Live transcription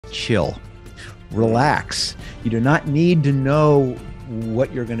chill, relax. You do not need to know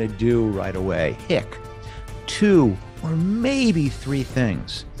what you're going to do right away. Pick 2 or maybe 3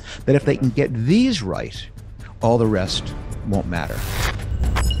 things that if they can get these right, all the rest won't matter.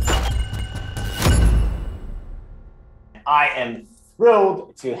 I am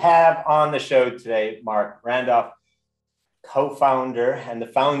thrilled to have on the show today Marc Randolph, co-founder and the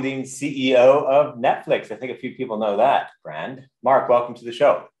founding CEO of Netflix. I think a few people know that brand. Marc, welcome to the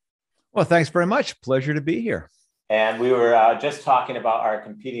show. Well, thanks very much. Pleasure to be here. And we were just talking about our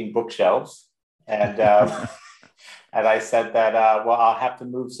competing bookshelves. And and I said that, well, I'll have to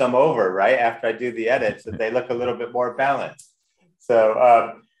move some over, right, after I do the edits, so they look a little bit more balanced.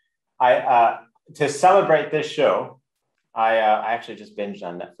 So to celebrate this show, I actually just binged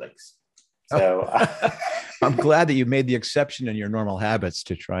on Netflix. So I'm glad that you made the exception in your normal habits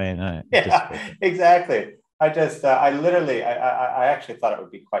to try and yeah, exactly. I actually thought it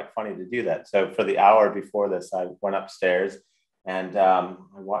would be quite funny to do that. So for the hour before this, I went upstairs and I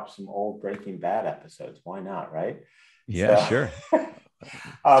watched some old Breaking Bad episodes. Why not, right? Yeah, so, sure.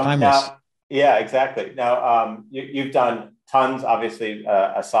 Timeless. Now, yeah, exactly. Now, you've done tons, obviously,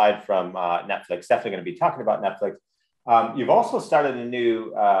 aside from Netflix. Definitely going to be talking about Netflix. You've also started a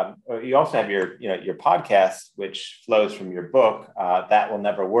new. You also have your podcast, which flows from your book. That Will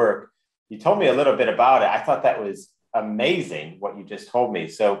Never Work. You told me a little bit about it. I thought that was amazing what you just told me.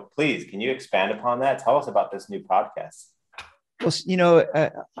 So please, can you expand upon that? Tell us about this new podcast. Well,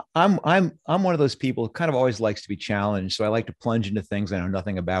 I'm one of those people who kind of always likes to be challenged. So I like to plunge into things I know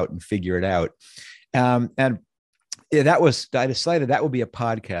nothing about and figure it out. And I decided that would be a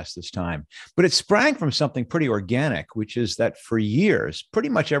podcast this time, but it sprang from something pretty organic, which is that for years, pretty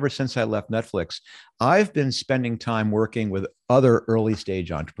much ever since I left Netflix, I've been spending time working with other early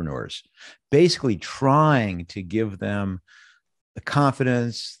stage entrepreneurs, basically trying to give them the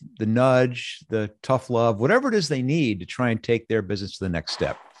confidence, the nudge, the tough love, whatever it is they need to try and take their business to the next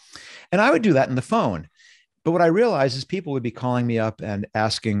step. And I would do that on the phone. But what I realized is people would be calling me up and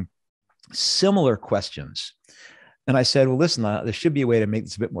asking similar questions. And I said, well, listen, there should be a way to make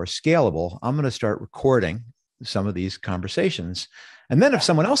this a bit more scalable. I'm going to start recording some of these conversations. And then if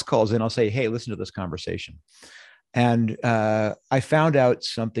someone else calls in, I'll say, hey, listen to this conversation. And I found out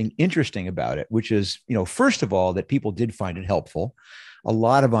something interesting about it, which is, first of all, that people did find it helpful. A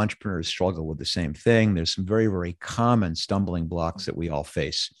lot of entrepreneurs struggle with the same thing. There's some very, very common stumbling blocks that we all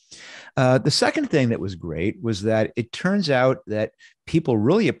face. The second thing that was great was that it turns out that people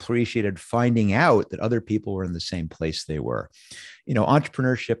really appreciated finding out that other people were in the same place they were.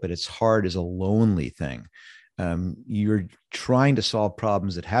 Entrepreneurship at its heart is a lonely thing. You're trying to solve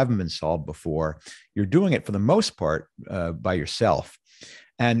problems that haven't been solved before. You're doing it for the most part by yourself.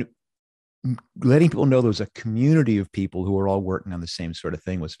 And letting people know there's a community of people who are all working on the same sort of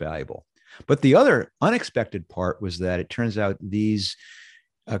thing was valuable. But the other unexpected part was that it turns out these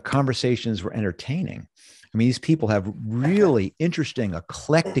conversations were entertaining. I mean, these people have really interesting,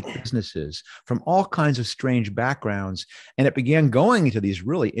 eclectic businesses from all kinds of strange backgrounds. And it began going into these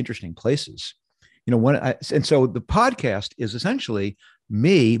really interesting places. And so the podcast is essentially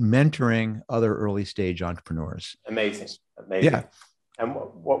me mentoring other early stage entrepreneurs. Amazing. Yeah. And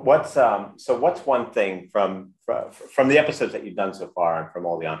what's one thing from the episodes that you've done so far and from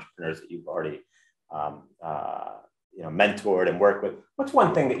all the entrepreneurs that you've already mentored and worked with, what's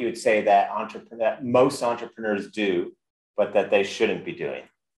one thing that you would say that most entrepreneurs do, but that they shouldn't be doing?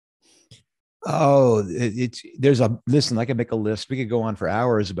 Oh, listen, I could make a list. We could go on for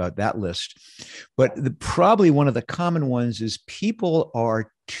hours about that list, but probably one of the common ones is people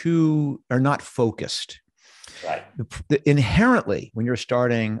are not focused. Right. Inherently, when you're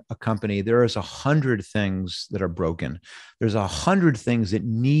starting a company, there is 100 things that are broken. There's 100 things that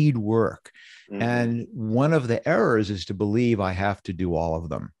need work. Mm-hmm. And one of the errors is to believe I have to do all of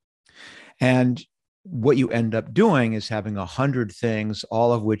them. And what you end up doing is having 100 things,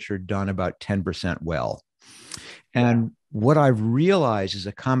 all of which are done about 10% well. And what I've realized is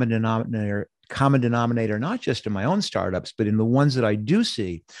a common denominator, not just in my own startups, but in the ones that I do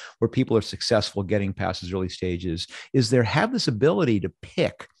see where people are successful getting past these early stages, is they have this ability to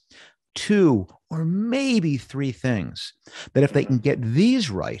pick 2 or maybe 3 things that if they can get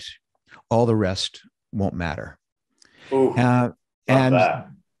these right, all the rest won't matter. Ooh,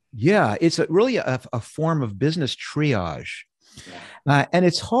 yeah, it's really a form of business triage. And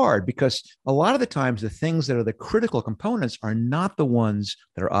it's hard because a lot of the times the things that are the critical components are not the ones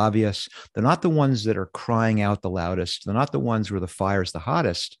that are obvious. They're not the ones that are crying out the loudest. They're not the ones where the fire is the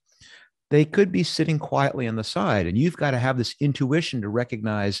hottest. They could be sitting quietly on the side. And you've got to have this intuition to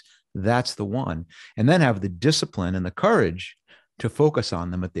recognize that's the one, and then have the discipline and the courage to focus on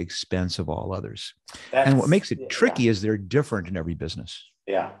them at the expense of all others. That's, and what makes it tricky is they're different in every business.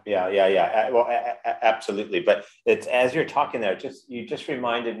 Yeah. Well, absolutely. But it's, as you're talking there, you just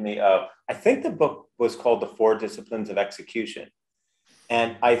reminded me of, I think the book was called The 4 Disciplines of Execution.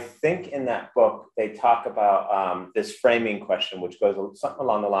 And I think in that book, they talk about this framing question, which goes something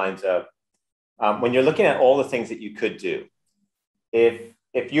along the lines of, when you're looking at all the things that you could do,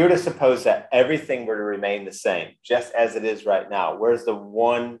 if you were to suppose that everything were to remain the same, just as it is right now, where's the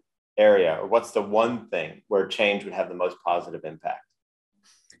one area, or what's the one thing where change would have the most positive impact?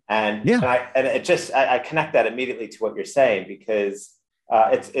 And I connect that immediately to what you're saying, because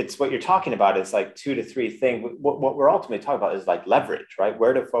it's what you're talking about is like 2 to 3 things. What we're ultimately talking about is like leverage, right?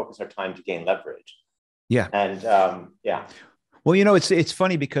 Where to focus our time to gain leverage. Yeah. And Well, it's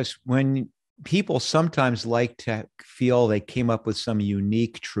funny because when people sometimes like to feel they came up with some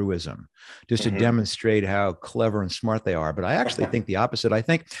unique truism just to demonstrate how clever and smart they are. But I actually think the opposite. I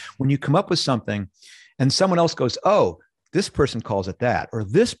think when you come up with something and someone else goes, oh, this person calls it that, or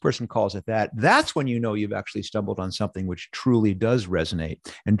this person calls it that, that's when you know you've actually stumbled on something which truly does resonate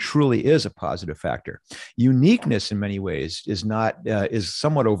and truly is a positive factor. Uniqueness in many ways is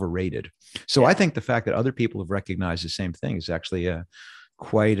somewhat overrated. So I think the fact that other people have recognized the same thing is actually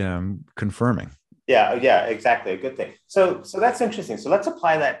quite confirming. Yeah, exactly. A good thing. So that's interesting. So let's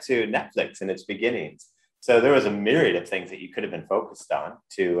apply that to Netflix in its beginnings. So there was a myriad of things that you could have been focused on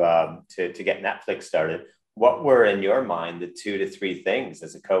to get Netflix started. What were in your mind the 2 to 3 things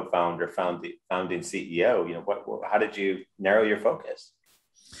as a co-founder, founding CEO? How did you narrow your focus?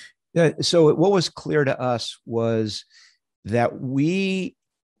 Yeah. So what was clear to us was that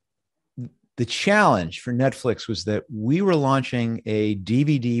the challenge for Netflix was that we were launching a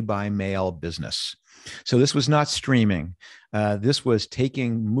DVD by mail business. So this was not streaming. This was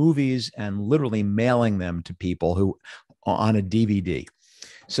taking movies and literally mailing them to people who on a DVD.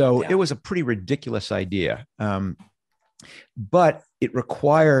 So it was a pretty ridiculous idea. But it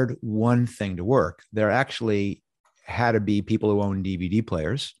required one thing to work. There actually had to be people who own DVD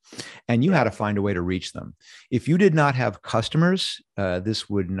players, and you had to find a way to reach them. If you did not have customers, this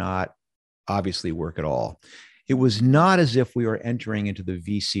would not obviously work at all. It was not as if we were entering into the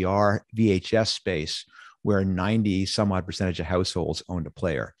VHS space where 90 some odd percentage of households owned a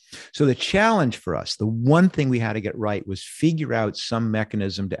player. So the challenge for us, the one thing we had to get right, was figure out some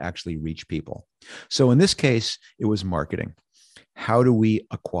mechanism to actually reach people. So in this case, it was marketing. How do we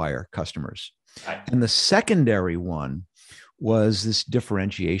acquire customers? Right. And the secondary one was this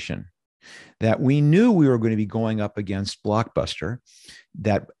differentiation, that we knew we were going to be going up against Blockbuster,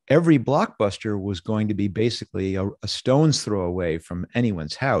 that every Blockbuster was going to be basically a stone's throw away from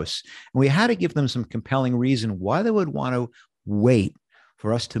anyone's house. And we had to give them some compelling reason why they would want to wait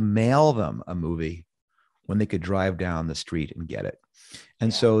for us to mail them a movie when they could drive down the street and get it.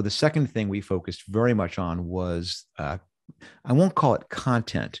 And so the second thing we focused very much on was, I won't call it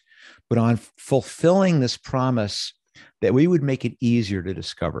content, but on fulfilling this promise that we would make it easier to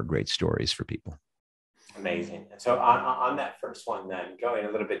discover great stories for people. Amazing. So on that first one, then going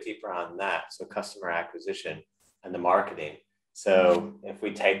a little bit deeper on that, so customer acquisition and the marketing. So if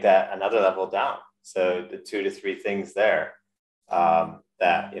we take that another level down, so the 2 to 3 things there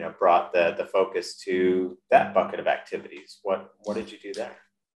that brought the focus to that bucket of activities. What did you do there?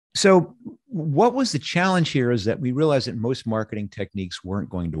 So what was the challenge here is that we realized that most marketing techniques weren't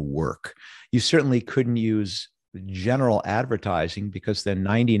going to work. You certainly couldn't use general advertising, because then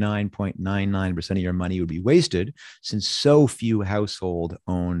 99.99% of your money would be wasted, since so few households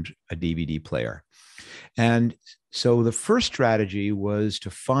owned a DVD player. And so the first strategy was to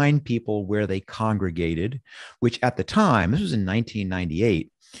find people where they congregated, which at the time, this was in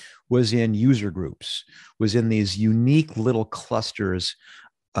 1998, was in user groups, was in these unique little clusters,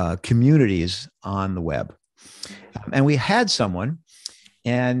 communities on the web. And we had someone,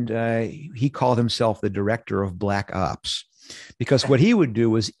 and he called himself the director of Black Ops, because what he would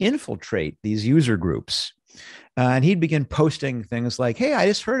do was infiltrate these user groups. And he'd begin posting things like, hey, I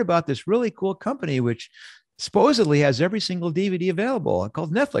just heard about this really cool company, which supposedly has every single DVD available,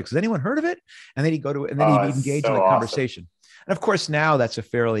 called Netflix. Has anyone heard of it? And then he'd go to it, and then he'd engage in the conversation. And of course, now that's a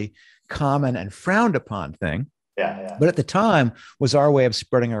fairly common and frowned upon thing. Yeah. But at the time was our way of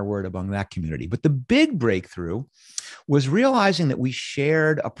spreading our word among that community. But the big breakthrough was realizing that we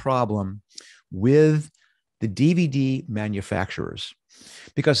shared a problem with the DVD manufacturers,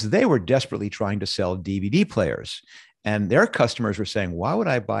 because they were desperately trying to sell DVD players. And their customers were saying, why would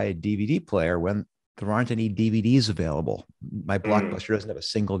I buy a DVD player when there aren't any DVDs available. My Blockbuster doesn't have a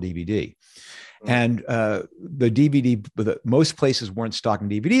single DVD. And most places weren't stocking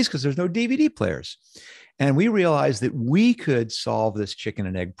DVDs because there's no DVD players. And we realized that we could solve this chicken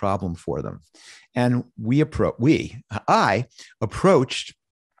and egg problem for them. And I approached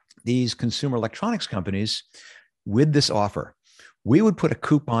these consumer electronics companies with this offer. We would put a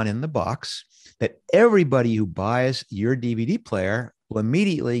coupon in the box that everybody who buys your DVD player will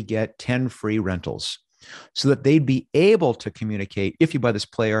immediately get 10 free rentals, so that they'd be able to communicate, if you buy this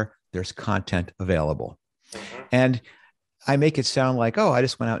player, there's content available. And I make it sound like, oh, I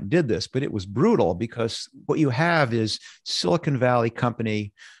just went out and did this, but it was brutal, because what you have is Silicon Valley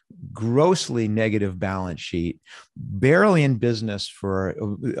company, grossly negative balance sheet, barely in business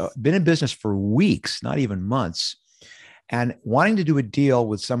been in business for weeks, not even months, and wanting to do a deal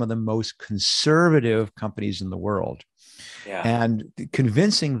with some of the most conservative companies in the world. Yeah. And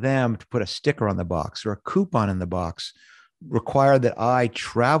convincing them to put a sticker on the box or a coupon in the box required that I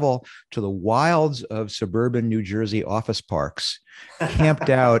travel to the wilds of suburban New Jersey office parks, camped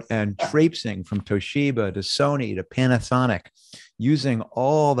out and traipsing from Toshiba to Sony to Panasonic, using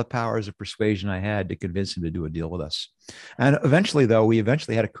all the powers of persuasion I had to convince them to do a deal with us. And eventually, though, we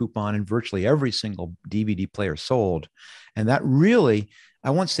had a coupon in virtually every single DVD player sold. And that really, I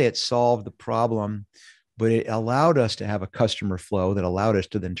won't say it solved the problem, but it allowed us to have a customer flow that allowed us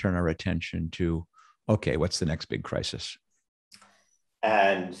to then turn our attention to, okay, what's the next big crisis?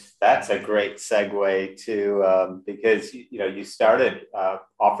 And that's a great segue to, because, you started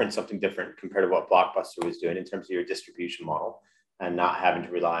offering something different compared to what Blockbuster was doing in terms of your distribution model, and not having to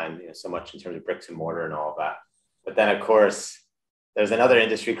rely on so much in terms of bricks and mortar and all of that. But then, of course, there's another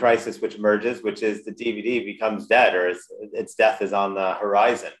industry crisis which emerges, which is the DVD becomes dead, or its death is on the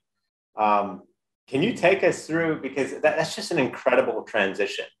horizon. Can you take us through, because that's just an incredible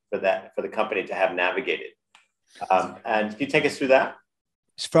transition for the company to have navigated. And can you take us through that?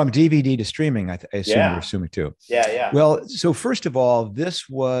 From DVD to streaming, I assume you're assuming too. Yeah. Well, so first of all, this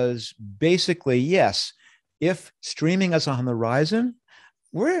was basically, yes, if streaming is on the horizon,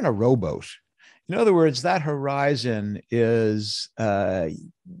 we're in a rowboat. In other words, that horizon is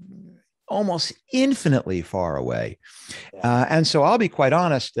almost infinitely far away. And so I'll be quite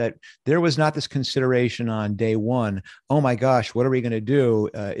honest that there was not this consideration on day one, oh my gosh, what are we going to do?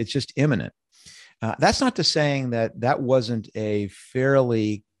 It's just imminent. That's not to saying that wasn't a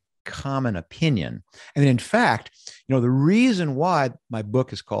fairly common opinion. And in fact, the reason why my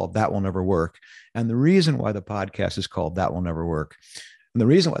book is called That Will Never Work, and the reason why the podcast is called That Will Never Work, and the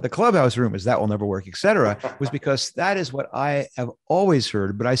reason why the Clubhouse room is That Will Never Work, et cetera, was because that is what I have always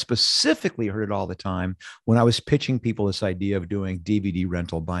heard, but I specifically heard it all the time when I was pitching people this idea of doing DVD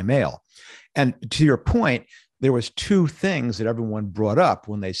rental by mail. And to your point, there was two things that everyone brought up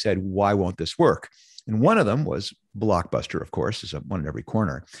when they said, why won't this work? And one of them was Blockbuster, of course, is one in every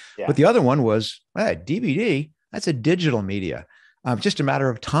corner. Yeah. But the other one was, DVD, that's a digital media. Just a matter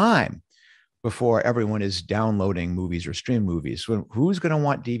of time before everyone is downloading movies or stream movies. So who's going to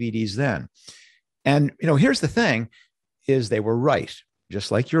want DVDs then? And, here's the thing, is they were right,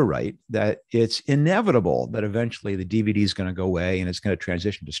 just like you're right, that it's inevitable that eventually the DVD is going to go away and it's going to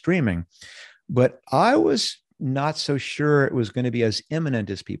transition to streaming. But I was not so sure it was going to be as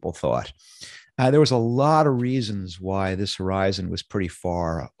imminent as people thought. There was a lot of reasons why this horizon was pretty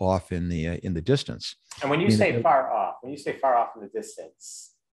far off in the distance. And when you say far off in the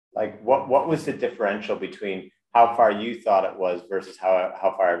distance, like what was the differential between how far you thought it was versus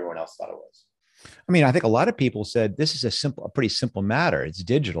how far everyone else thought it was? I mean, I think a lot of people said this is a pretty simple matter. It's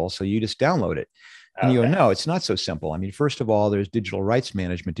digital, so you just download it. And you go, no, it's not so simple. I mean, first of all, there's digital rights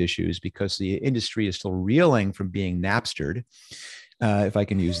management issues because the industry is still reeling from being Napstered, if I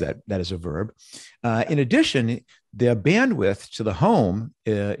can use that as a verb. In addition, the bandwidth to the home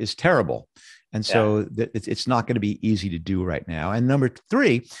is terrible. And so it's not going to be easy to do right now. And number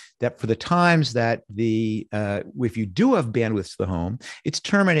three, that for the times that if you do have bandwidth to the home, it's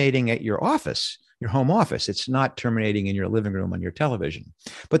terminating at your office, your home office. It's not terminating in your living room on your television.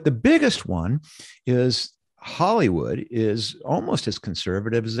 But the biggest one is Hollywood is almost as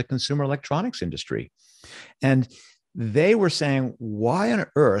conservative as the consumer electronics industry. And they were saying, why on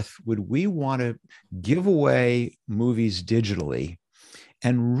earth would we want to give away movies digitally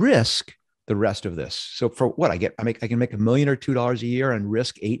and risk the rest of this? So for what I can make $1 million or $2 million a year and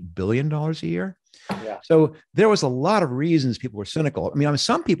risk $8 billion a year. Yeah. So there was a lot of reasons people were cynical. I mean,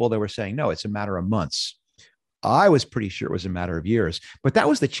 some people that were saying, no, it's a matter of months. I was pretty sure it was a matter of years, but that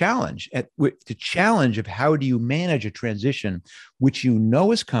was the challenge. The challenge of how do you manage a transition, which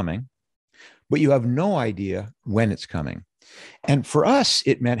is coming, but you have no idea when it's coming. And for us,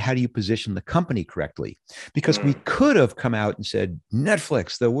 it meant, how do you position the company correctly? Because we could have come out and said,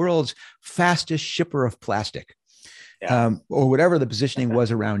 Netflix, the world's fastest shipper of plastic, or whatever the positioning was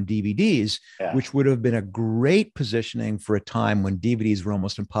around DVDs, which would have been a great positioning for a time when DVDs were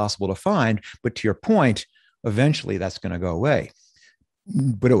almost impossible to find. But to your point, eventually that's going to go away.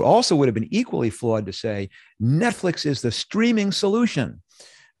 But it also would have been equally flawed to say Netflix is the streaming solution,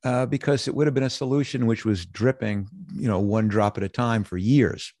 because it would have been a solution which was dripping, one drop at a time for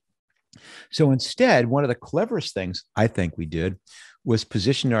years. So instead, one of the cleverest things I think we did was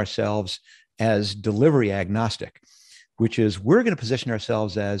position ourselves as delivery agnostic, which is, we're going to position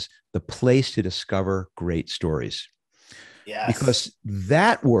ourselves as the place to discover great stories. Yes. Because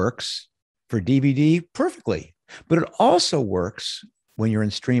that works for DVD perfectly, but it also works when you're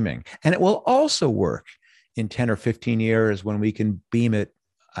in streaming. And it will also work in 10 or 15 years when we can beam it,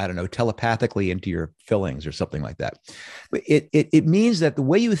 I don't know, telepathically into your fillings or something like that. But it means that the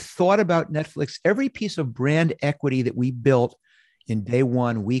way you thought about Netflix, every piece of brand equity that we built in day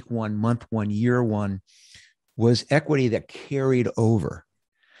one, week one, month one, year one, was equity that carried over.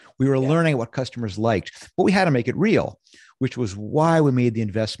 We were learning what customers liked, but we had to make it real, which was why we made the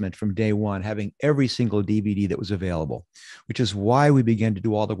investment from day one, having every single DVD that was available, which is why we began to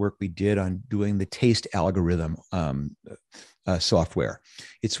do all the work we did on doing the taste algorithm software.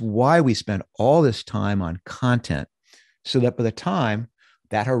 It's why we spent all this time on content, so that by the time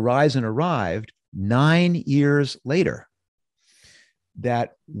that horizon arrived 9 years later,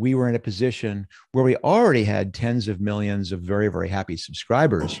 that we were in a position where we already had tens of millions of very, very happy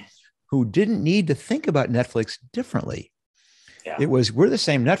subscribers who didn't need to think about Netflix differently. It was, we're the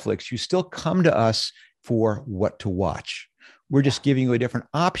same Netflix. You still come to us for what to watch. We're just giving you a different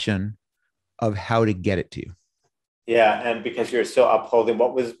option of how to get it to you. Yeah, and because you're still upholding,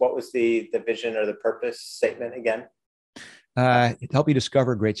 what was the vision or the purpose statement again? Help you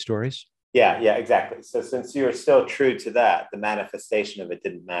discover great stories. Yeah, exactly. So since you were still true to that, the manifestation of it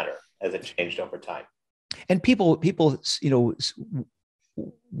didn't matter as it changed over time. And people,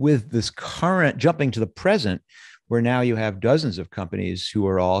 with this current, jumping to the present, where now you have dozens of companies who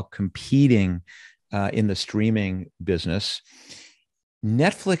are all competing in the streaming business,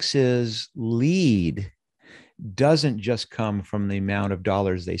 Netflix's lead doesn't just come from the amount of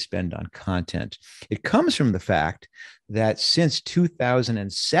dollars they spend on content. It comes from the fact that since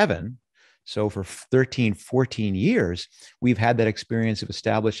 2007, so for 13, 14 years, we've had that experience of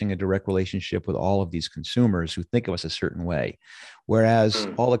establishing a direct relationship with all of these consumers who think of us a certain way. Whereas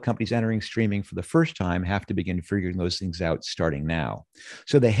all the companies entering streaming for the first time have to begin figuring those things out starting now.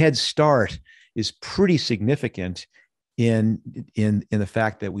 So the head start is pretty significant in the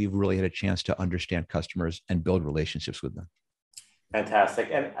fact that we've really had a chance to understand customers and build relationships with them. Fantastic.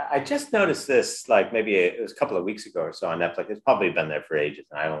 And I just noticed this, like maybe it was a couple of weeks ago or so on Netflix. It's probably been there for ages,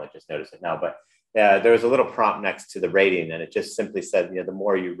 and I only just noticed it now. But there was a little prompt next to the rating, and it just simply said, the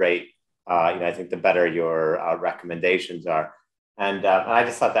more you rate, I think the better your recommendations are. And I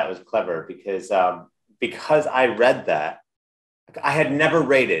just thought that was clever because I read that. I had never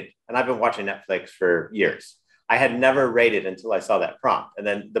rated, and I've been watching Netflix for years. I had never rated until I saw that prompt. And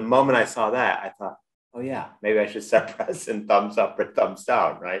then the moment I saw that, I thought, oh yeah, maybe I should start pressing thumbs up or thumbs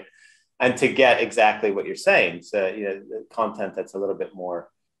down, right? And to get exactly what you're saying, so the content that's a little bit more,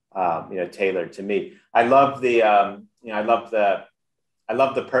 tailored to me. I love when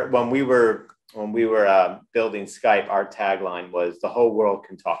we were building Skype, our tagline was "The whole world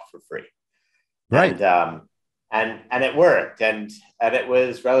can talk for free," right? And it worked, and it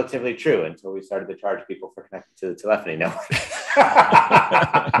was relatively true until we started to charge people for connecting to the telephony network.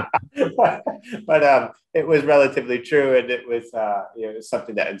 but it was relatively true, and it was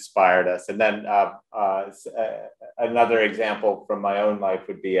something that inspired us. And then another example from my own life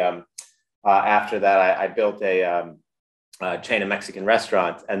would be after that I built a chain of Mexican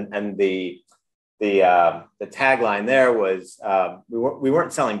restaurants, and the tagline there was we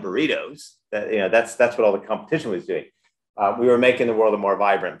weren't selling burritos. That's what all the competition was doing. We were making the world a more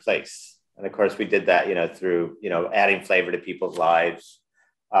vibrant place, and of course we did that through adding flavor to people's lives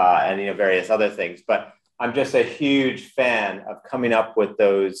and various other things. But I'm just a huge fan of coming up with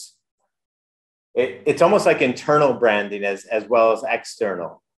those. It's almost like internal branding as well as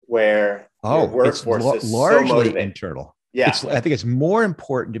external, where your workforce is largely so motivated. Internal. Yeah. I think it's more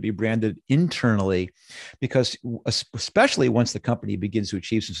important to be branded internally, because especially once the company begins to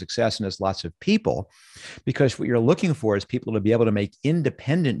achieve some success and has lots of people, because what you're looking for is people to be able to make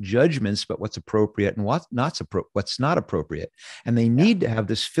independent judgments about what's appropriate and what's not appropriate. And they need to have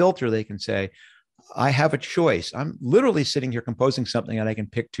this filter. They can say, I have a choice. I'm literally sitting here composing something and I can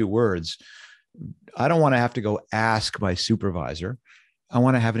pick two words. I don't want to have to go ask my supervisor. I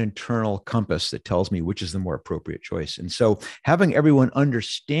want to have an internal compass that tells me which is the more appropriate choice. And so having everyone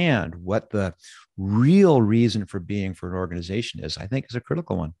understand what the real reason for being for an organization is, I think, is a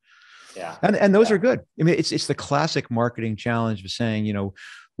critical one. Yeah. And those are good. I mean, it's the classic marketing challenge of saying,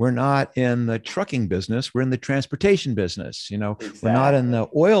 we're not in the trucking business, we're in the transportation business. Exactly. We're not in the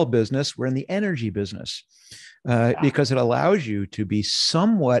oil business, we're in the energy business. Because it allows you to be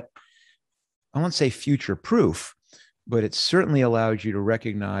somewhat, I won't say future proof, but it certainly allows you to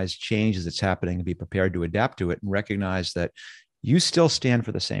recognize changes that's happening and be prepared to adapt to it, and recognize that you still stand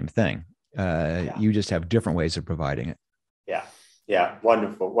for the same thing. You just have different ways of providing it. Yeah. Yeah.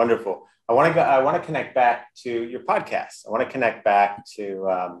 Wonderful. Wonderful. I want to connect back to your podcast. I want to connect back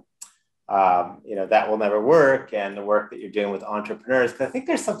to, That Will Never Work, and the work that you're doing with entrepreneurs. Because I think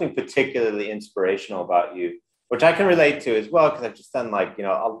there's something particularly inspirational about you, which I can relate to as well, because I've just done a lot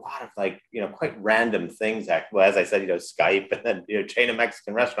of quite random things. Well, as I said, Skype, and then, chain of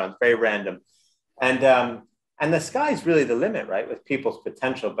Mexican restaurants, very random. And the sky's really the limit, right, with people's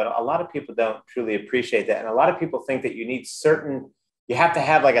potential. But a lot of people don't truly appreciate that. And a lot of people think that you have to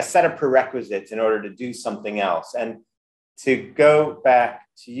have like a set of prerequisites in order to do something else. And to go back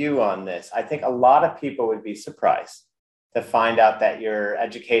to you on this, I think a lot of people would be surprised to find out that your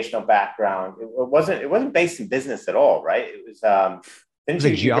educational background, it wasn't based in business at all, right? It was a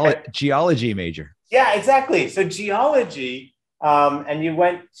geology major. Yeah, exactly. So geology, and you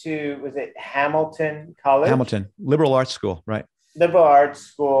went to, was it Hamilton College? Hamilton, liberal arts school, right? Liberal arts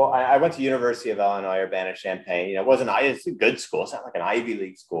school. I went to University of Illinois, Urbana-Champaign. It's a good school. It's not like an Ivy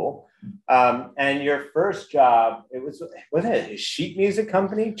League school. And your first job, wasn't it a sheet music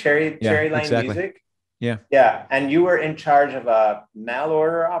company, Cherry Lane exactly. Music? Yeah. Yeah. And you were in charge of a mail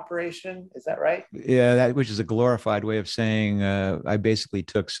order operation. Is that right? Yeah. Which is a glorified way of saying I basically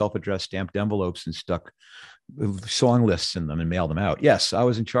took self-addressed stamped envelopes and stuck song lists in them and mailed them out. Yes. I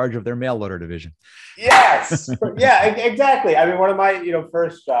was in charge of their mail order division. Yes. Yeah, exactly. I mean, one of my,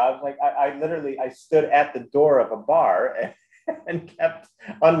 first jobs, I stood at the door of a bar and kept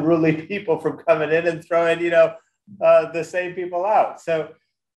unruly people from coming in and throwing, the same people out. So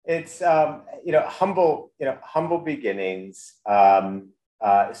it's, humble beginnings,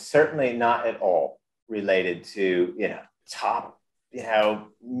 certainly not at all related to, top,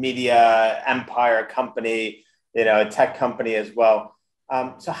 media empire company, a tech company as well.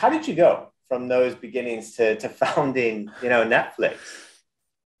 So how did you go from those beginnings to founding, Netflix?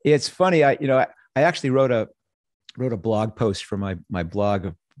 It's funny. I actually wrote a blog post for my blog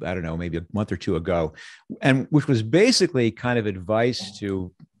of, I don't know, maybe a month or two ago, and which was basically kind of advice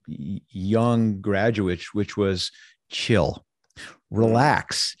to young graduates, which was chill,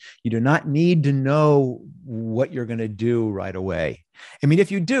 relax. You do not need to know what you're going to do right away. I mean,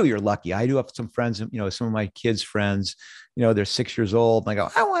 if you do, you're lucky. I do have some friends, some of my kids' friends, they're 6 years old, and I go,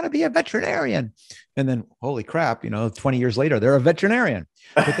 I want to be a veterinarian. And then, holy crap, 20 years later, they're a veterinarian.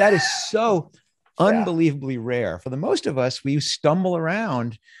 But that is so unbelievably rare. For the most of us, we stumble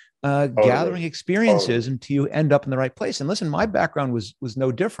around gathering experiences until you end up in the right place. And listen, my background was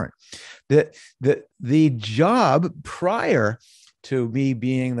no different. The job prior to me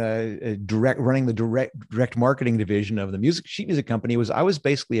being running the direct marketing division of the sheet music company I was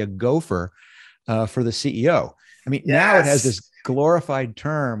basically a gopher for the CEO. I mean, now it has this glorified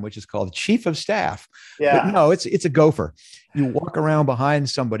term, which is called chief of staff. Yeah. But no, it's a gopher. You walk around behind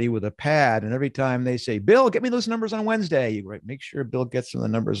somebody with a pad, and every time they say, Bill, get me those numbers on Wednesday, you write, make sure Bill gets them the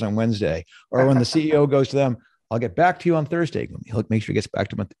numbers on Wednesday. Or when the CEO goes to them, I'll get back to you on Thursday. Make sure he gets back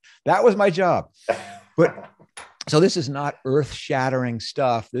to them. That was my job. But so this is not earth-shattering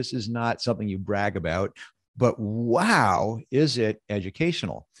stuff. This is not something you brag about, but wow, is it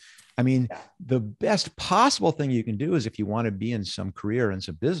educational? I mean, the best possible thing you can do is, if you want to be in some career, in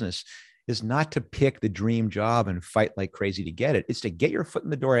some business, is not to pick the dream job and fight like crazy to get it. It's to get your foot in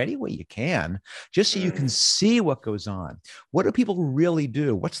the door any way you can, just so you can see what goes on. What do people really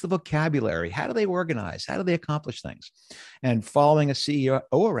do? What's the vocabulary? How do they organize? How do they accomplish things? And following a CEO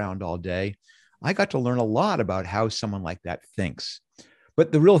around all day, I got to learn a lot about how someone like that thinks.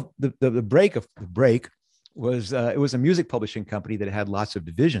 But the break was it was a music publishing company that had lots of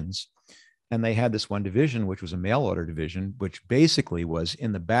divisions. And they had this one division, which was a mail order division, which basically was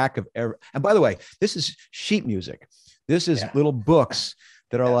in the back of every, and by the way, this is sheet music. This is little books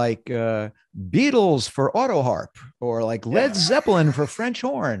that are like Beatles for auto harp, or like Led Zeppelin for French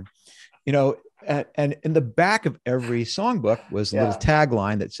horn, and in the back of every songbook was a little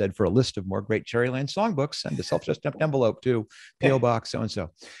tagline that said, for a list of more great Cherry Lane songbooks, send a self-addressed envelope to P.O. Box so-and-so.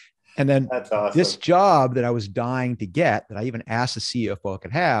 And then That's awesome. this job that I was dying to get, that I even asked the CEO if I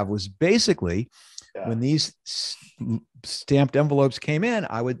could have, was basically when these stamped envelopes came in,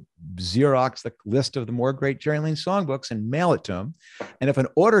 I would Xerox the list of the more great Jerry Lane songbooks and mail it to them. And if an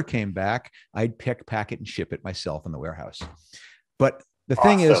order came back, I'd pick, pack it, and ship it myself in the warehouse. But the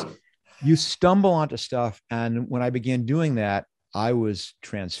thing is, you stumble onto stuff. And when I began doing that, I was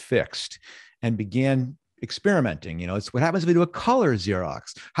transfixed and began experimenting. You know, it's what happens if we do a color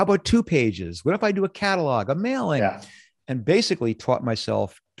Xerox? How about 2 pages? What if I do a catalog, a mailing? Yeah. And basically taught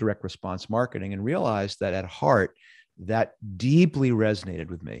myself direct response marketing and realized that at heart, that deeply resonated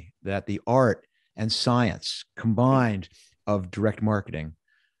with me, that the art and science combined of direct marketing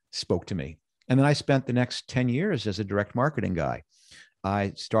spoke to me. And then I spent the next 10 years as a direct marketing guy.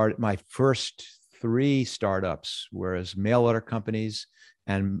 I started my first 3 startups were as mail order companies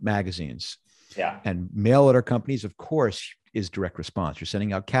and magazines. Yeah. And mail order companies, of course, is direct response. You're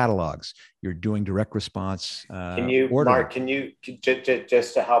sending out catalogs. You're doing direct response. Can you, ordering. Mark,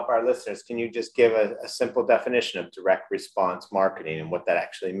 just to help our listeners, can you just give a simple definition of direct response marketing and what that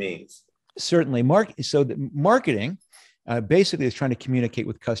actually means? Certainly. So the marketing basically is trying to communicate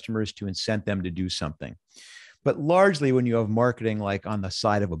with customers to incent them to do something. But largely when you have marketing like on the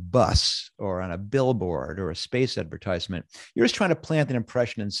side of a bus or on a billboard or a space advertisement, you're just trying to plant an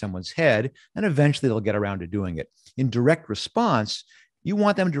impression in someone's head, and eventually they'll get around to doing it. In direct response, you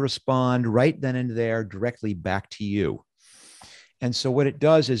want them to respond right then and there directly back to you. And so what it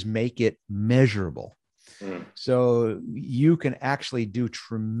does is make it measurable. So you can actually do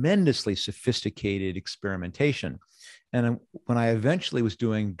tremendously sophisticated experimentation. And when I eventually was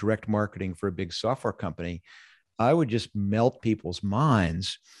doing direct marketing for a big software company, I would just melt people's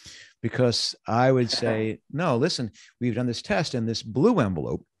minds because I would say, no, listen, we've done this test and this blue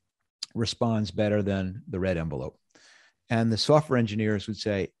envelope responds better than the red envelope. And the software engineers would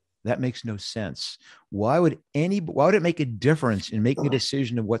say, that makes no sense. Why would it make a difference in making a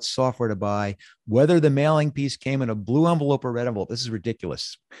decision of what software to buy, whether the mailing piece came in a blue envelope or red envelope? This is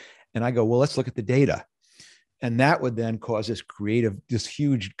ridiculous. And I go, well, let's look at the data. And that would then cause this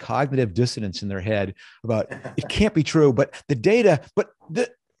huge cognitive dissonance in their head about it can't be true, but the data,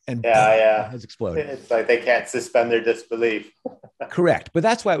 has exploded. It's like they can't suspend their disbelief. Correct. But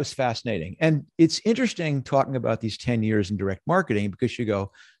that's why it was fascinating. And it's interesting talking about these 10 years in direct marketing because you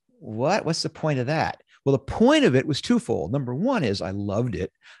go, what's the point of that? Well, the point of it was twofold. Number one is I loved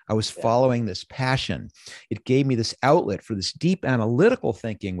it. I was following this passion. It gave me this outlet for this deep analytical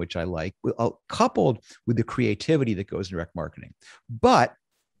thinking, which I like, coupled with the creativity that goes in direct marketing. But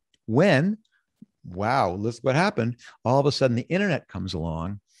look what happened. All of a sudden, the internet comes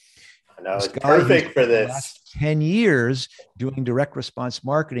along. I know, it's perfect for this. Last 10 years doing direct response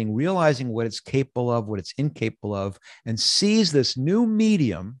marketing, realizing what it's capable of, what it's incapable of, and sees this new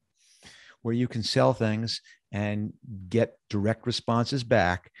medium where you can sell things and get direct responses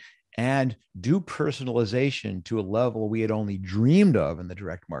back and do personalization to a level we had only dreamed of in the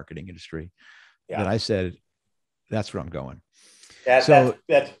direct marketing industry. That I said, that's where I'm going. That's a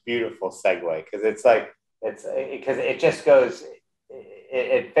beautiful segue because because it just goes,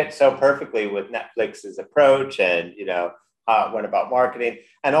 it fits so perfectly with Netflix's approach and, how it went about marketing.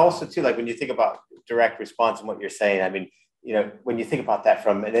 And also too, like when you think about direct response and what you're saying, I mean, when you think about that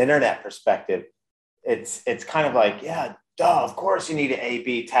from an internet perspective, it's kind of like, of course you need an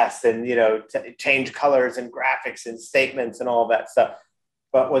A/B test and, change colors and graphics and statements and all that stuff.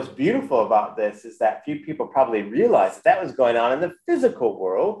 But what's beautiful about this is that few people probably realized that was going on in the physical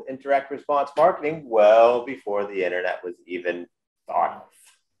world in direct response marketing well before the internet was even thought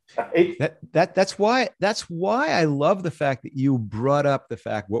of. Right? That's why I love the fact that you brought up the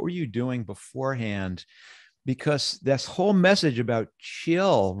fact, what were you doing beforehand? Because this whole message about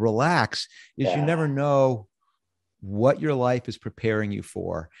chill, relax, is you never know what your life is preparing you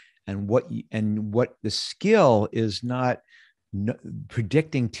for, and what the skill is not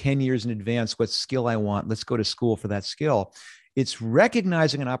predicting 10 years in advance what skill I want. Let's go to school for that skill. It's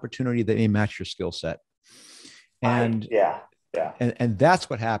recognizing an opportunity that may match your skill set. And And that's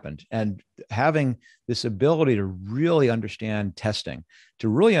what happened. And having this ability to really understand testing, to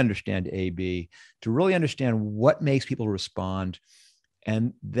really understand A/B, to really understand what makes people respond.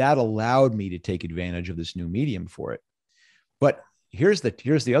 And that allowed me to take advantage of this new medium for it. But here's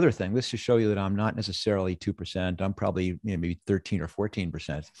the other thing. This to show you that I'm not necessarily 2%. I'm probably maybe 13 or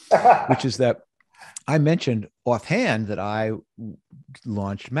 14%, which is that I mentioned offhand that I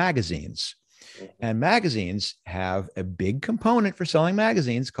launched magazines. And magazines have a big component for selling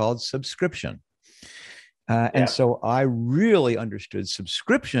magazines called subscription. And so I really understood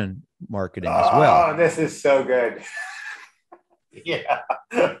subscription marketing as well. Oh, this is so good. Yeah.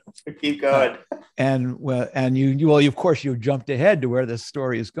 Keep going. And you of course you jumped ahead to where this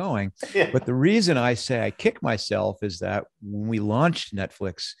story is going. Yeah. But the reason I say I kick myself is that when we launched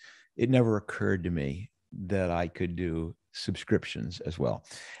Netflix, it never occurred to me that I could do subscriptions as well.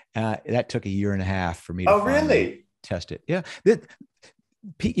 That took a year and a half for me to really test it. Yeah.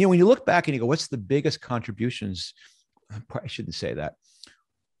 When you look back and you go, what's the biggest contributions? I shouldn't say that.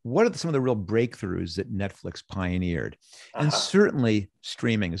 What are some of the real breakthroughs that Netflix pioneered? And certainly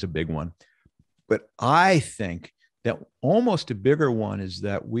streaming is a big one. But I think that almost a bigger one is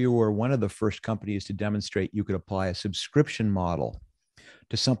that we were one of the first companies to demonstrate you could apply a subscription model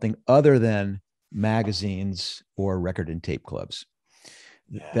to something other than magazines or record and tape clubs.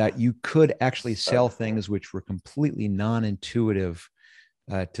 Yeah. That you could actually sell things which were completely non-intuitive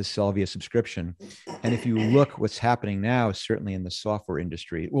to sell via subscription. And if you look what's happening now, certainly in the software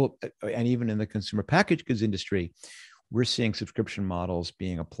industry, well, and even in the consumer packaged goods industry, we're seeing subscription models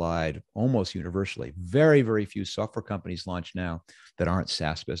being applied almost universally. Very, very few software companies launch now that aren't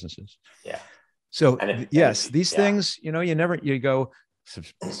SaaS businesses. Yeah. So yes, these things, you go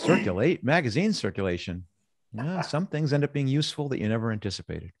circulate, magazine circulation. Yeah, some things end up being useful that you never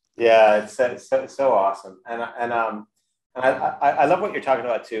anticipated. Yeah, it's so awesome. And I love what you're talking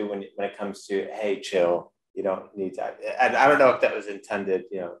about too when it comes to, hey, chill. You don't need to. And I don't know if that was intended,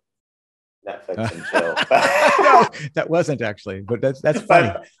 Netflix and chill. No, that wasn't actually, but that's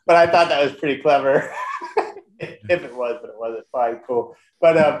funny. But I thought that was pretty clever. If it was, but it wasn't. Fine, cool.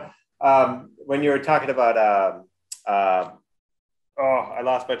 But when you were talking about I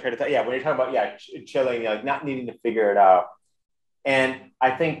lost my train of thought. Yeah, when you're talking about chilling, like not needing to figure it out. And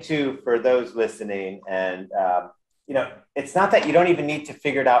I think too, for those listening, and it's not that you don't even need to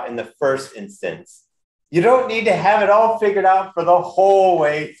figure it out in the first instance. You don't need to have it all figured out for the whole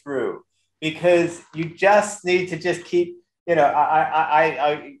way through, because you just need to just keep,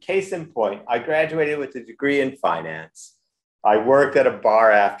 I case in point, I graduated with a degree in finance. I worked at a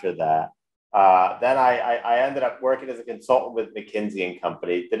bar after that. Then I ended up working as a consultant with McKinsey and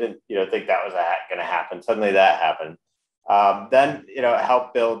Company. Didn't, think that was going to happen. Suddenly that happened. Then,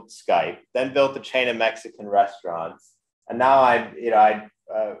 helped build Skype, then built a chain of Mexican restaurants. And now I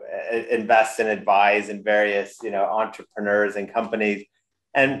invest and advise in various, entrepreneurs and companies.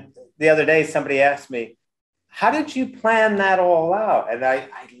 And the other day, somebody asked me, how did you plan that all out? And I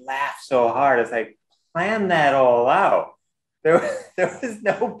laughed so hard. I was like, plan that all out? There was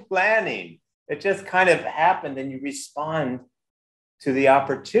no planning. It just kind of happened, and you respond to the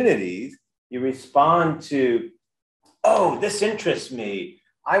opportunities. You respond to, oh, this interests me.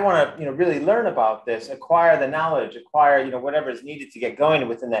 I want to, really learn about this, acquire the knowledge, acquire, whatever is needed to get going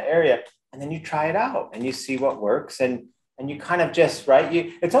within that area. And then you try it out and you see what works. And you kind of just,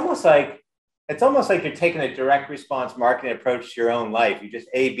 right? It's almost like you're taking a direct response marketing approach to your own life. You just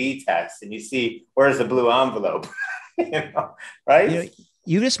A/B test and you see where's the blue envelope, right?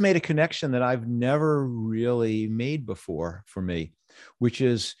 You just made a connection that I've never really made before for me, which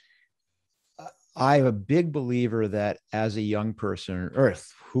is I'm a big believer that as a young person, or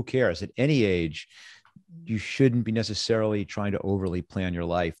who cares, at any age, you shouldn't be necessarily trying to overly plan your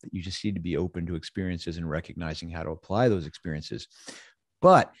life, that you just need to be open to experiences and recognizing how to apply those experiences.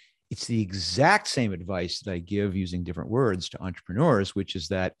 But it's the exact same advice that I give using different words to entrepreneurs, which is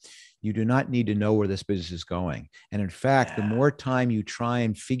that you do not need to know where this business is going. And in fact, the more time you try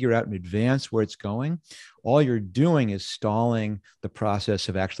and figure out in advance where it's going, all you're doing is stalling the process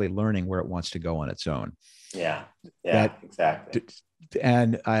of actually learning where it wants to go on its own. Yeah, exactly.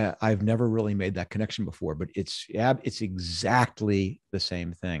 And I've never really made that connection before, but it's exactly the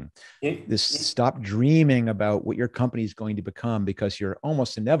same thing. Stop dreaming about what your company is going to become, because you're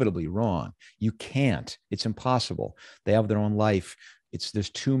almost inevitably wrong. You can't. It's impossible. They have their own life. There's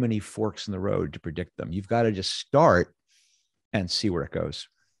too many forks in the road to predict them. You've got to just start and see where it goes.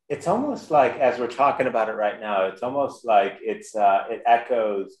 It's almost like, as we're talking about it right now, it's almost like it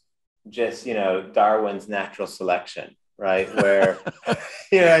echoes just, Darwin's natural selection, right? Where,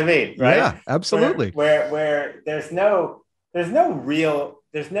 you know what I mean? Right. Yeah, absolutely. Where there's no at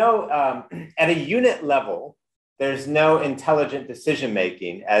a unit level, there's no intelligent decision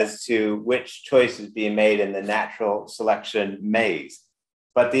making as to which choice is being made in the natural selection maze.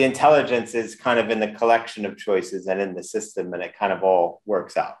 But the intelligence is kind of in the collection of choices and in the system, and it kind of all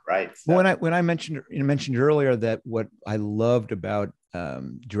works out, right? So. When I mentioned earlier that what I loved about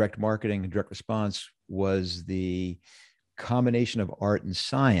direct marketing and direct response was the combination of art and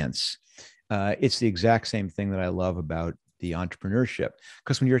science. It's the exact same thing that I love about the entrepreneurship,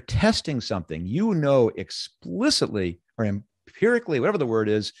 because when you're testing something, explicitly or empirically, whatever the word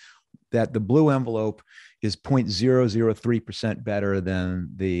is, that the blue envelope is 0.003% better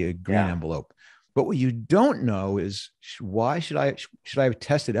than the green envelope. But what you don't know is, why should I have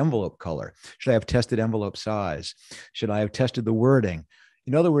tested envelope color? Should I have tested envelope size? Should I have tested the wording?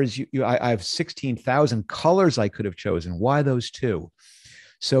 In other words, I have 16,000 colors I could have chosen. Why those two?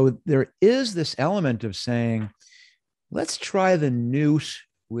 So there is this element of saying, let's try the newt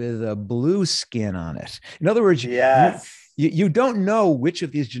with a blue skin on it. In other words, you don't know which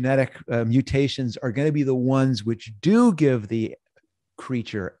of these genetic mutations are going to be the ones which do give the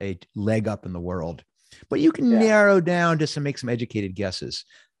creature a leg up in the world, but you can narrow down just to make some educated guesses.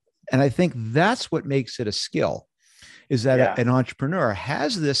 And I think that's what makes it a skill, is that an entrepreneur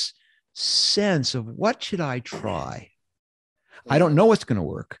has this sense of, what should I try? I don't know what's going to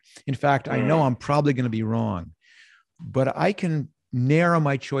work. In fact, I know I'm probably going to be wrong, but I can narrow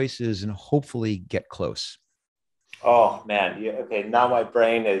my choices and hopefully get close. Oh man. Okay. Now my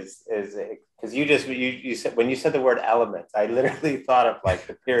brain is because you said, when you said the word elements, I literally thought of like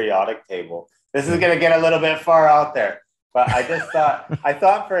the periodic table. This is going to get a little bit far out there, but I just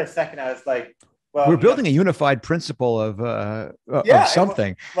thought for a second, I was like, well, we're building a unified principle of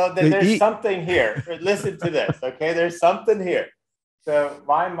something. Well, there's something here. Listen to this. Okay. There's something here. So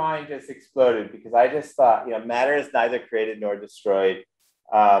my mind just exploded, because I just thought, matter is neither created nor destroyed.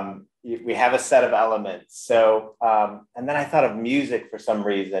 We have a set of elements. So, and then I thought of music for some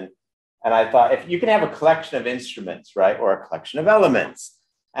reason. And I thought, if you can have a collection of instruments, right, or a collection of elements,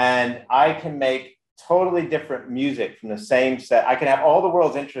 and I can make totally different music from the same set. I can have all the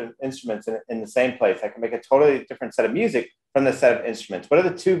world's instruments in the same place. I can make a totally different set of music from the set of instruments. What are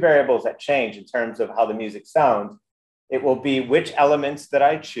the two variables that change in terms of how the music sounds? It will be which elements that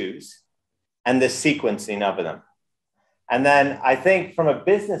I choose and the sequencing of them. And then I think from a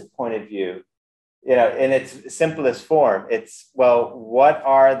business point of view, in its simplest form, it's, well, what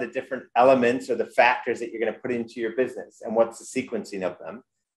are the different elements or the factors that you're going to put into your business, and what's the sequencing of them?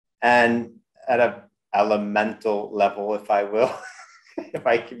 And at a elemental level, if I will, if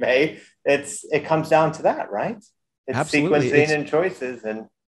I may, it comes down to that, right? It's Absolutely. Sequencing and choices, and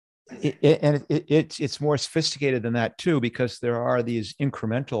it's more sophisticated than that too, because there are these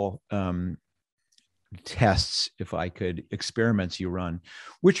incremental tests, if I could, experiments you run,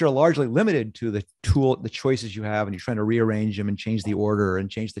 which are largely limited to the choices you have, and you're trying to rearrange them and change the order and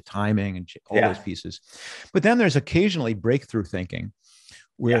change the timing and all those pieces. But then there's occasionally breakthrough thinking,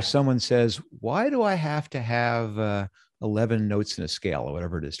 where someone says, why do I have to have 11 notes in a scale, or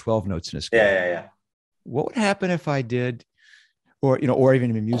whatever it is, 12 notes in a scale? What would happen if I did, or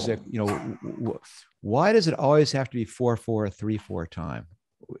even in music, why does it always have to be 4/4, 3/4 time?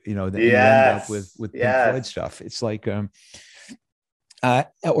 Then you end up with Pink Floyd stuff. It's like, or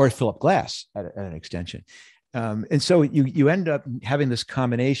Philip Glass at an extension. And so you end up having this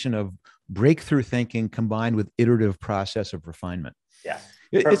combination of breakthrough thinking combined with iterative process of refinement. Yeah.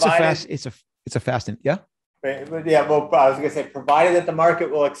 It's a fascinating. Yeah. Well, I was going to say, provided that the market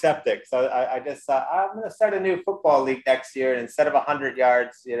will accept it. So I just thought, I'm going to start a new football league next year, and instead of 100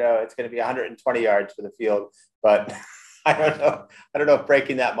 yards, it's going to be 120 yards for the field. But I don't know if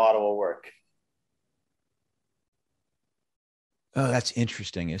breaking that model will work. Oh, that's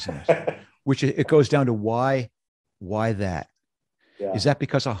interesting, isn't it? Which it goes down to why that? Yeah. Is that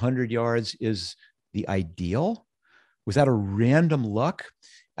because 100 yards is the ideal? Was that a random luck?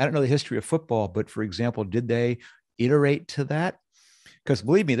 I don't know the history of football, but for example, did they iterate to that? Because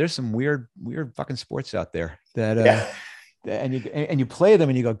believe me, there's some weird fucking sports out there that and you play them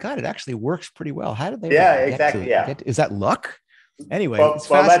and you go, God, it actually works pretty well. How did they? Exactly. Is that luck? Anyway,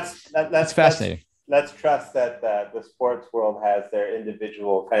 that's fascinating. Let's trust that the sports world has their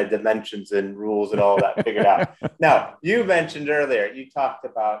individual kind of dimensions and rules and all that figured out. Now, you mentioned earlier, you talked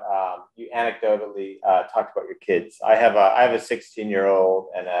about, you anecdotally talked about your kids. I have a 16-year-old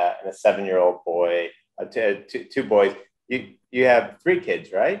and a 7-year-old boy, two boys. You have 3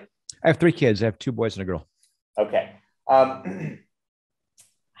 kids, right? I have 3 kids. I have 2 boys and a girl. Okay.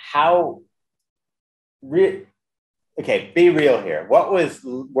 Okay, be real here. What was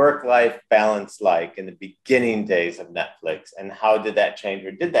work-life balance like in the beginning days of Netflix, and how did that change,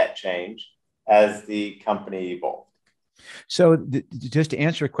 or did that change as the company evolved? So just to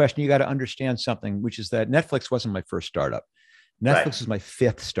answer a question, you got to understand something, which is that Netflix wasn't my first startup. Netflix was my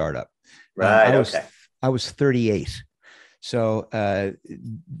 5th startup. Right. I was 38. So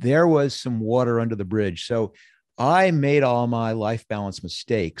there was some water under the bridge. So I made all my life balance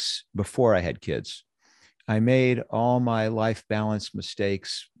mistakes before I had kids. I made all my life balance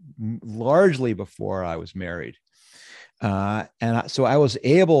mistakes largely before I was married. So I was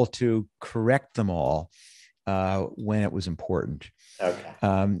able to correct them all when it was important. Okay.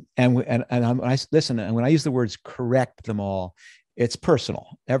 Listen, and when I use the words correct them all, it's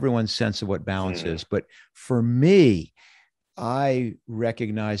personal, everyone's sense of what balance is. But for me, I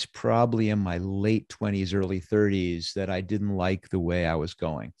recognized probably in my late 20s, early 30s that I didn't like the way I was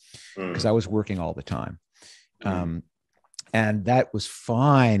going because I was working all the time. And that was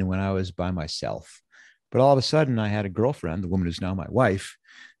fine when I was by myself. But all of a sudden I had a girlfriend, the woman who's now my wife.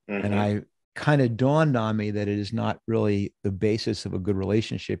 And I kind of dawned on me that it is not really the basis of a good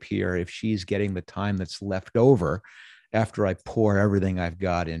relationship here if she's getting the time that's left over after I pour everything I've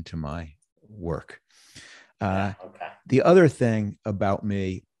got into my work. The other thing about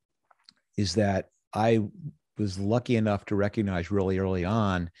me is that I was lucky enough to recognize really early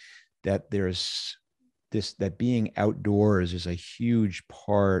on that there's that being outdoors is a huge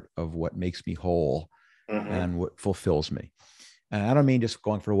part of what makes me whole and what fulfills me. And I don't mean just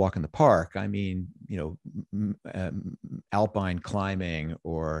going for a walk in the park. I mean, alpine climbing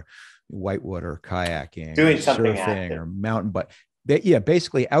or whitewater kayaking, doing or something surfing active. or mountain bike. Yeah,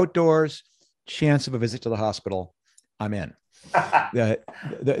 basically outdoors, chance of a visit to the hospital, I'm in. Nice.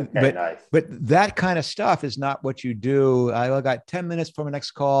 But that kind of stuff is not what you do. I got 10 minutes for my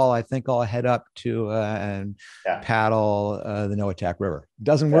next call. I think I'll head up to and paddle the Noatak River. It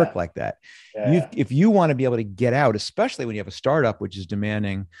doesn't work like that. If you want to be able to get out, especially when you have a startup, which is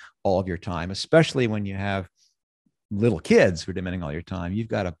demanding all of your time, especially when you have little kids who are demanding all your time, you've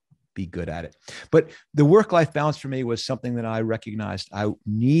got to be good at it. But the work-life balance for me was something that I recognized I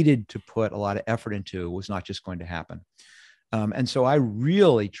needed to put a lot of effort into. It was not just going to happen. And so I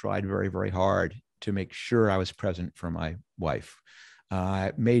really tried very, very hard to make sure I was present for my wife.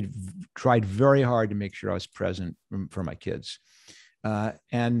 Tried very hard to make sure I was present for my kids,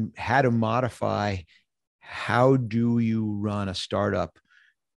 and had to modify how do you run a startup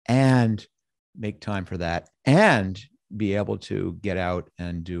and make time for that and be able to get out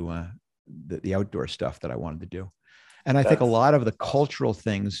and do the outdoor stuff that I wanted to do. And I think a lot of the cultural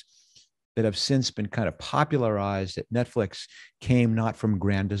things that have since been kind of popularized at Netflix came not from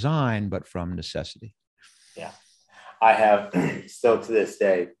grand design, but from necessity. Yeah. I have still to this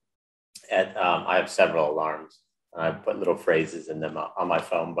day, I have several alarms. I put little phrases in them on my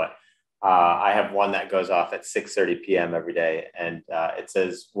phone, but I have one that goes off at 6:30 p.m. every day. And it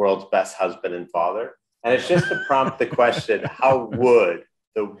says world's best husband and father. And it's just to prompt the question, how would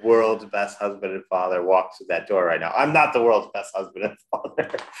the world's best husband and father walk through that door right now? I'm not the world's best husband and father,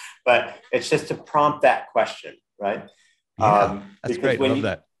 but it's just to prompt that question, right? Yeah, that's great. I love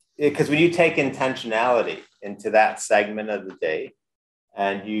that. Because when you take intentionality into that segment of the day,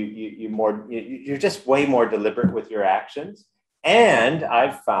 and you're just way more deliberate with your actions, and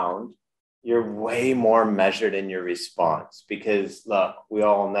I've found you're way more measured in your response. Because look, we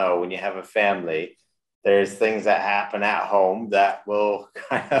all know when you have a family, there's things that happen at home that will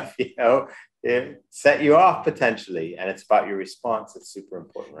kind of, set you off potentially. And it's about your response. It's super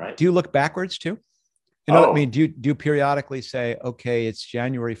important, right? Do you look backwards too? I mean, do you periodically say, okay, it's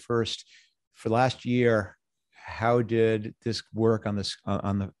January 1st for last year. How did this work on this,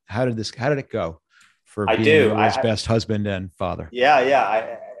 how did it go for being the world's best husband and father?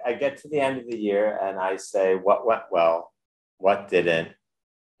 Yeah. I get to the end of the year and I say, what went well? What didn't?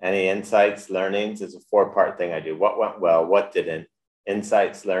 Any insights, learnings? Is a 4-part thing I do. What went well? What didn't?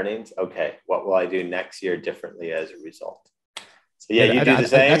 Insights, learnings. Okay. What will I do next year differently as a result? So yeah, you do the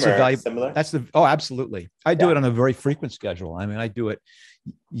same or similar? Absolutely. I do it on a very frequent schedule. I mean, I do it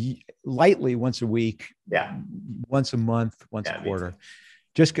lightly once a week, once a month, once a quarter.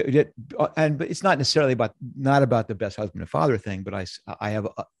 But it's not necessarily about the best husband and father thing, but I have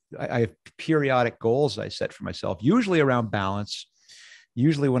periodic goals I set for myself, usually around balance.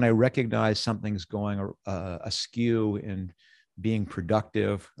 Usually when I recognize something's going askew in being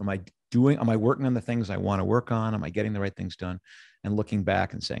productive, am I working on the things I want to work on? Am I getting the right things done? And looking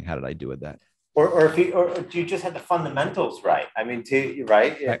back and saying, how did I do with that? Or do you just have the fundamentals right? I mean,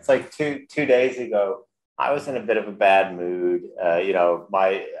 right? It's like two days ago, I was in a bit of a bad mood. I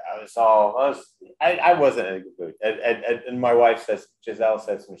wasn't in a good mood. And my wife Giselle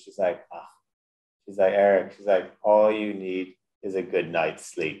says to me, she's like, Eric, all you need is a good night's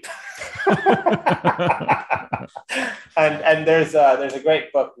sleep. and there's a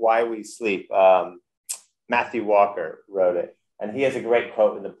great book, Why We Sleep. Matthew Walker wrote it. And he has a great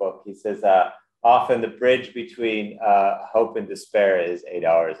quote in the book. He says, often the bridge between hope and despair is 8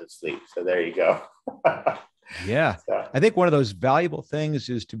 hours of sleep. So there you go. Yeah. So, I think one of those valuable things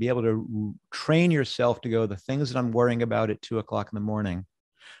is to be able to train yourself to go, the things that I'm worrying about at 2:00 in the morning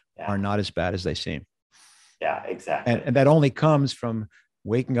are not as bad as they seem. Yeah, exactly. And that only comes from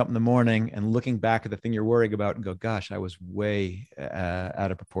waking up in the morning and looking back at the thing you're worrying about and go, gosh, I was way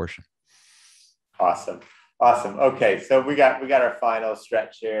out of proportion. Awesome. Awesome. Okay. So we got our final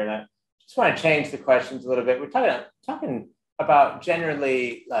stretch here, and I just want to change the questions a little bit. We're talking about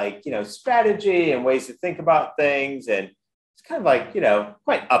generally like, strategy and ways to think about things. And it's kind of like,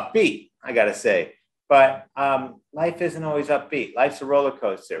 quite upbeat, I got to say, but life isn't always upbeat. Life's a roller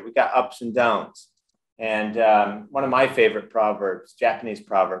coaster. We got ups and downs. And one of my favorite proverbs, Japanese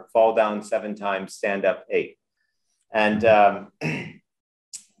proverb, fall down 7 times, stand up 8. And can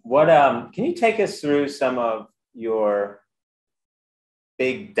you take us through some of your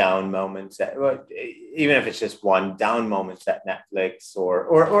big down moments, even if it's just one down moments at Netflix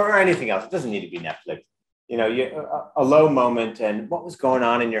or anything else? It doesn't need to be Netflix. A low moment, and what was going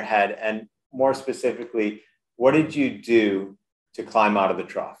on in your head, and more specifically, what did you do to climb out of the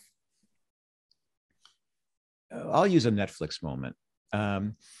trough? I'll use a Netflix moment.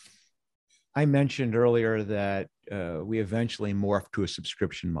 I mentioned earlier that we eventually morphed to a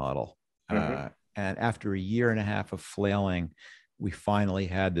subscription model. And after a year and a half of flailing, we finally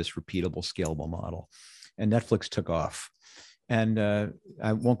had this repeatable, scalable model. And Netflix took off. And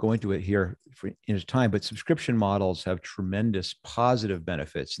I won't go into it here in time, but subscription models have tremendous positive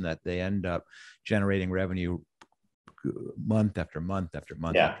benefits in that they end up generating revenue month after month after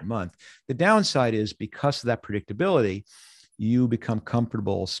month after month. The downside is because of that predictability, you become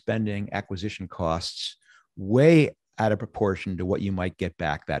comfortable spending acquisition costs way out of proportion to what you might get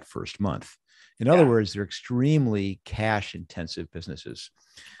back that first month. In other words, they're extremely cash intensive businesses.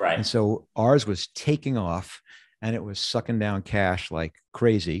 Right. And so ours was taking off and it was sucking down cash like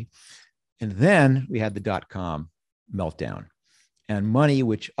crazy. And then we had the .com meltdown, and money,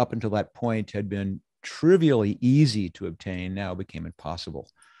 which up until that point had been trivially easy to obtain, now became impossible.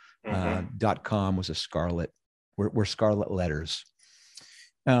 .com was a scarlet, were scarlet letters.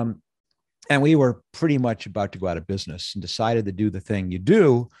 And we were pretty much about to go out of business and decided to do the thing you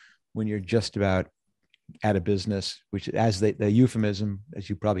do when you're just about out of business, which, as the euphemism, as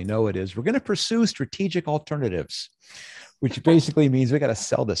you probably know it is, we're going to pursue strategic alternatives, which basically means we got to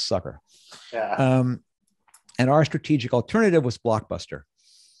sell this sucker. And our strategic alternative was Blockbuster.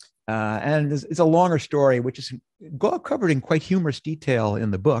 And it's a longer story, which is covered in quite humorous detail in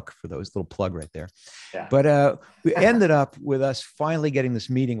the book, for those little plug right there. But we ended up with us finally getting this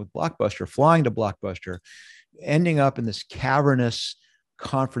meeting with Blockbuster, flying to Blockbuster, ending up in this cavernous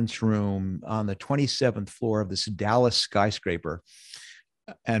conference room on the 27th floor of this Dallas skyscraper.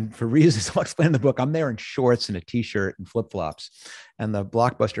 And for reasons I'll explain in the book, I'm there in shorts and a t-shirt and flip-flops. And the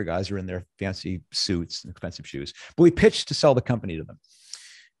Blockbuster guys are in their fancy suits and expensive shoes. But we pitched to sell the company to them.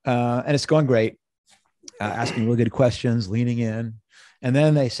 And it's going great, asking really good questions, leaning in. And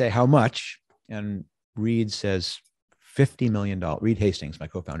then they say, how much? And Reed says, $50 million. Reed Hastings, my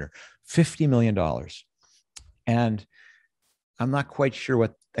co-founder, $50 million. And I'm not quite sure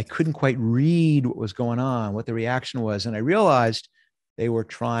I couldn't quite read what was going on, what the reaction was. And I realized they were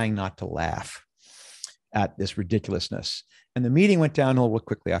trying not to laugh at this ridiculousness. And the meeting went downhill real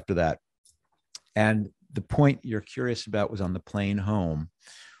quickly after that. And the point you're curious about was on the plane home,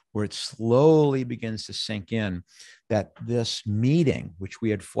 where it slowly begins to sink in that this meeting, which we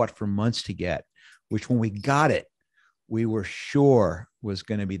had fought for months to get, which when we got it, we were sure was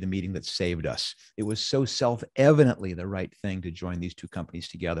going to be the meeting that saved us. It was so self-evidently the right thing to join these two companies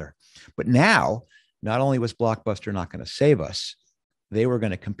together. But now, not only was Blockbuster not going to save us, they were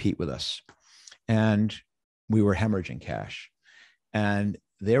going to compete with us. And we were hemorrhaging cash. And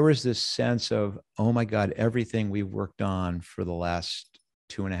there was this sense of, oh my God, everything we've worked on for the last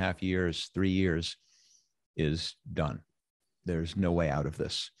 2.5 years, 3 years is done. There's no way out of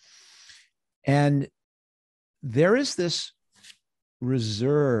this. And there is this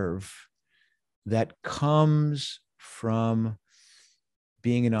reserve that comes from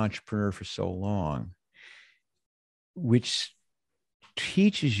being an entrepreneur for so long, which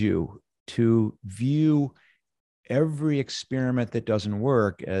teaches you to view every experiment that doesn't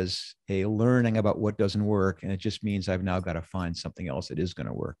work as a learning about what doesn't work. And it just means I've now got to find something else that is going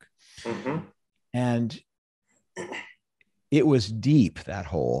to work. And it was deep, that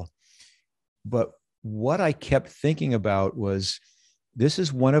hole. But what I kept thinking about was, this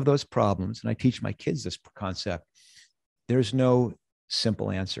is one of those problems, and I teach my kids this concept. There's no simple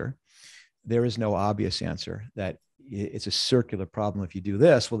answer. There is no obvious answer, that it's a circular problem. If you do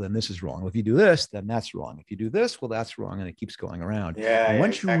this, well, then this is wrong. If you do this, then that's wrong. If you do this, well, that's wrong. And it keeps going around. And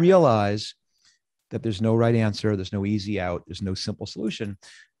once you realize that there's no right answer, there's no easy out, there's no simple solution,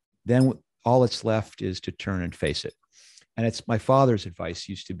 then all that's left is to turn and face it. And it's my father's advice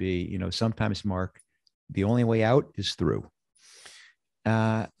used to be, sometimes, Mark, the only way out is through.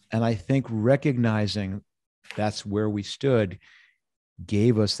 And I think recognizing that's where we stood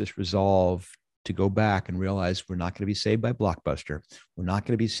gave us this resolve to go back and realize we're not going to be saved by Blockbuster. We're not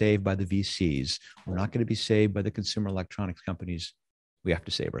going to be saved by the VCs. We're not going to be saved by the consumer electronics companies. We have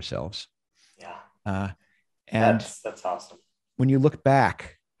to save ourselves. Yeah. And that's awesome. When you look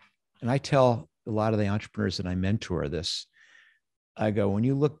back, and I tell a lot of the entrepreneurs that I mentor this, I go, when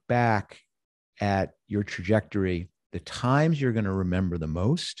you look back at your trajectory, the times you're going to remember the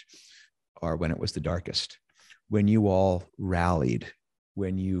most are when it was the darkest, when you all rallied,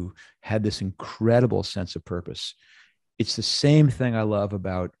 when you had this incredible sense of purpose. It's the same thing I love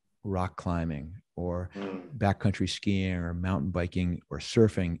about rock climbing or backcountry skiing or mountain biking or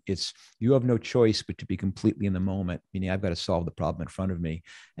surfing. It's you have no choice but to be completely in the moment, meaning I've got to solve the problem in front of me.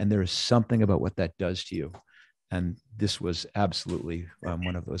 And there is something about what that does to you. And this was absolutely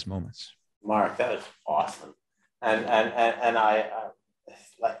one of those moments. Mark, that was awesome. And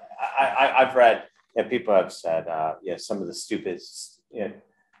I've read, people have said, some of the stupidest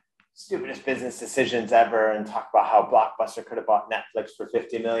business decisions ever, and talk about how Blockbuster could have bought Netflix for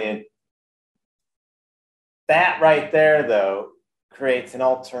 $50 million. That right there, though, creates an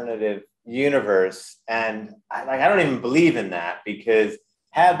alternative universe. And I don't even believe in that, because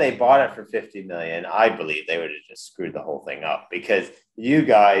had they bought it for $50 million, I believe they would have just screwed the whole thing up, because you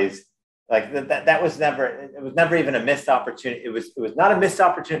guys, like that was never even a missed opportunity. It was not a missed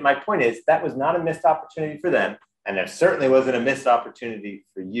opportunity. My point is that was not a missed opportunity for them. And there certainly wasn't a missed opportunity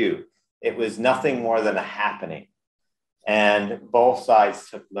for you. It was nothing more than a happening. And both sides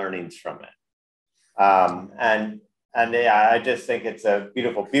took learnings from it. And I just think it's a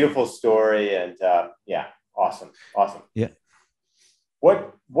beautiful, beautiful story. And awesome. Yeah.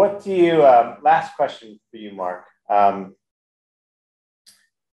 What do you, last question for you, Mark.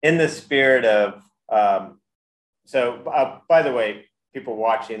 In the spirit of, by the way, people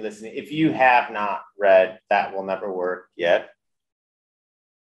watching, listening, if you have not read That Will Never Work yet,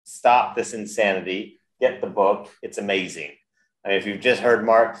 stop this insanity, get the book. It's amazing. I mean, if you've just heard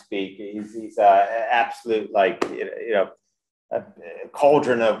Mark speak, he's absolute, a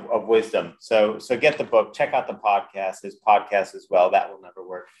cauldron of wisdom. So get the book, check out the podcast, his podcast as well. That Will Never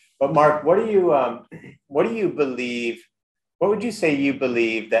Work. But Mark, what do you believe? What would you say you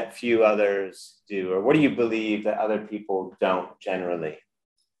believe that few others do, or what do you believe that other people don't generally?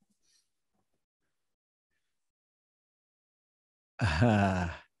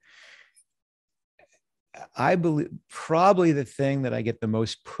 I believe probably the thing that I get the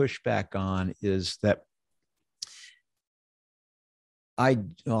most pushback on is that I'll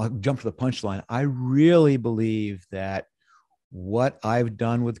jump to the punchline. I really believe that what I've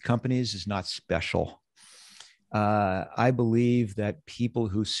done with companies is not special. I believe that people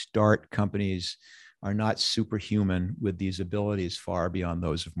who start companies are not superhuman with these abilities far beyond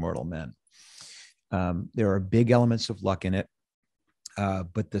those of mortal men. There are big elements of luck in it,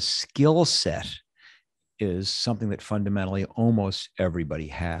 but the skill set is something that fundamentally almost everybody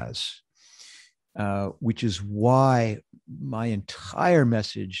has, which is why my entire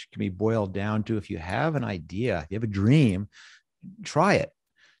message can be boiled down to, if you have an idea, if you have a dream, try it.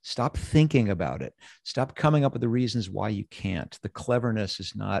 Stop thinking about it. Stop coming up with the reasons why you can't. The cleverness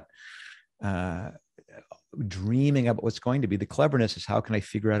is not dreaming about what's going to be. The cleverness is, how can I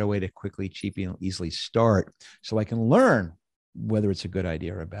figure out a way to quickly, cheaply, and easily start so I can learn whether it's a good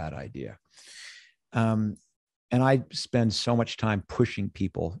idea or a bad idea. And I spend so much time pushing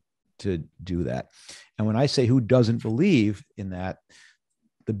people to do that. And when I say who doesn't believe in that,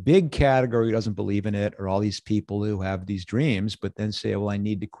 the big category who doesn't believe in it are all these people who have these dreams, but then say, well, I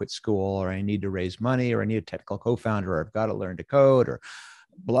need to quit school, or I need to raise money, or I need a technical co-founder, or I've got to learn to code, or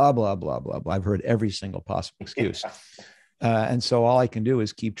blah, blah, blah, blah, blah. I've heard every single possible excuse. And so all I can do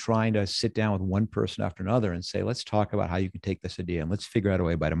is keep trying to sit down with one person after another and say, let's talk about how you can take this idea, and let's figure out a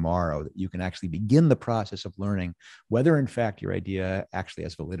way by tomorrow that you can actually begin the process of learning whether in fact your idea actually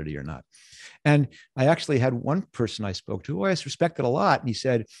has validity or not. And I actually had one person I spoke to who I respected a lot. And he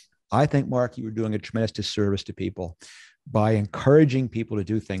said, I think, Mark, you were doing a tremendous disservice to people by encouraging people to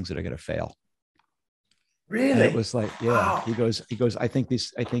do things that are going to fail. Really? And it was like, yeah, wow. he goes, I think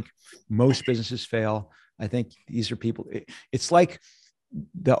most businesses fail. I think these are people. It's like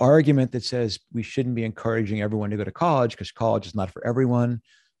the argument that says we shouldn't be encouraging everyone to go to college because college is not for everyone.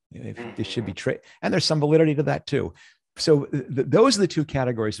 This should be and there's some validity to that too. So those are the two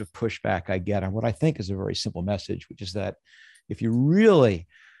categories of pushback I get on what I think is a very simple message, which is that if you really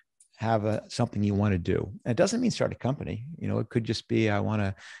have something you want to do, and it doesn't mean start a company. It could just be, I want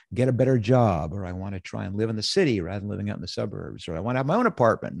to get a better job, or I want to try and live in the city rather than living out in the suburbs, or I want to have my own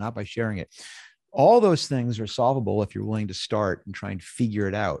apartment, not by sharing it. all those things are solvable if you're willing to start and try and figure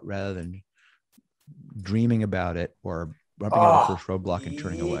it out rather than dreaming about it or bumping into the first roadblock and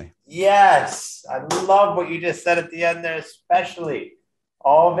turning away. Yes. I love what you just said at the end there, especially.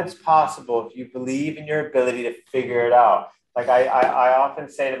 All of it's possible if you believe in your ability to figure it out. Like I often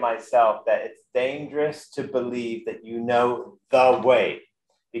say to myself that it's dangerous to believe that you know the way.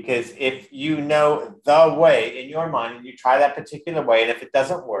 Because if you know the way in your mind and you try that particular way, and if it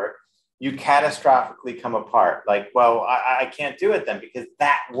doesn't work, you catastrophically come apart. Like, well, I can't do it then because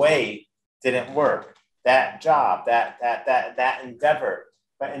that way didn't work. That job, that endeavor.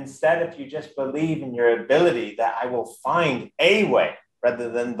 But instead, if you just believe in your ability that I will find a way rather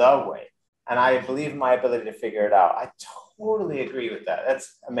than the way, and I believe in my ability to figure it out, I totally agree with that.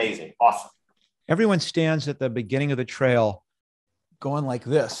 That's amazing. Awesome. Everyone stands at the beginning of the trail going like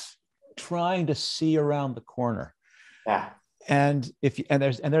this, trying to see around the corner. Yeah. And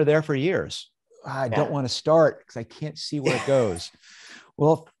they're there for years. I don't want to start because I can't see where it goes.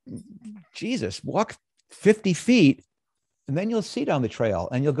 Well, Jesus, walk 50 feet and then you'll see down the trail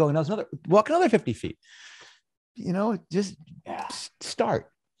and you'll go walk another 50 feet. Just start.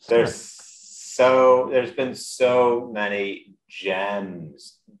 There's been so many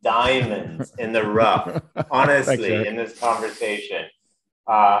gems, diamonds in the rough, honestly, in this conversation.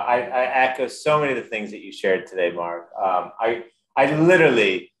 I echo so many of the things that you shared today, Mark. I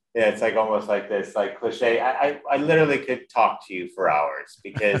literally, it's like almost like this, like cliche. I literally could talk to you for hours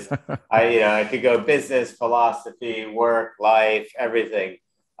because I could go business, philosophy, work, life, everything.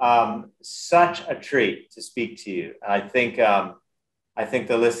 Such a treat to speak to you. I think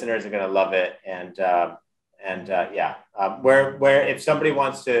the listeners are going to love it. Where if somebody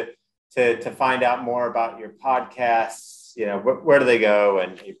wants to find out more about your podcasts, where do they go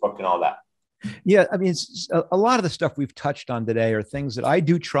and your book and all that? Yeah, I mean, a lot of the stuff we've touched on today are things that I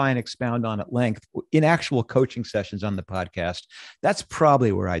do try and expound on at length in actual coaching sessions on the podcast. That's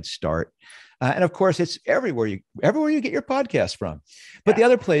probably where I'd start. And of course, it's everywhere you get your podcast from. But the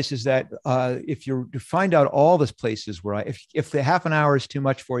other place is that if you find out all those places where if the half an hour is too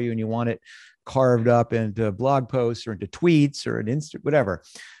much for you and you want it carved up into blog posts or into tweets or an instant, whatever,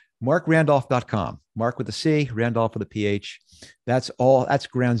 markrandolph.com, Mark with a C, Randolph with a PH. That's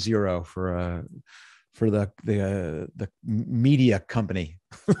ground zero for the media company,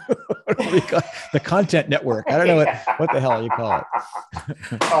 the content network. I don't know what the hell you call it.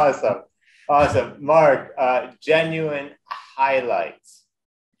 Awesome. Mark, genuine highlights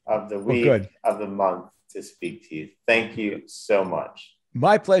of the week, of the month to speak to you. Thank you so much.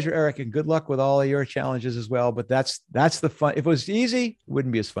 My pleasure, Eric, and good luck with all of your challenges as well. But that's the fun. If it was easy, it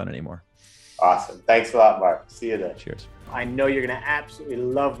wouldn't be as fun anymore. Awesome. Thanks a lot, Mark. See you then. Cheers. I know you're going to absolutely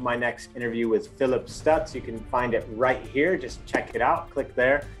love my next interview with Philip Stutz. You can find it right here. Just check it out. Click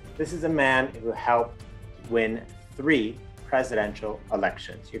there. This is a man who helped win 3 presidential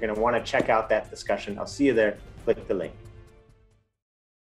elections. You're going to want to check out that discussion. I'll see you there. Click the link.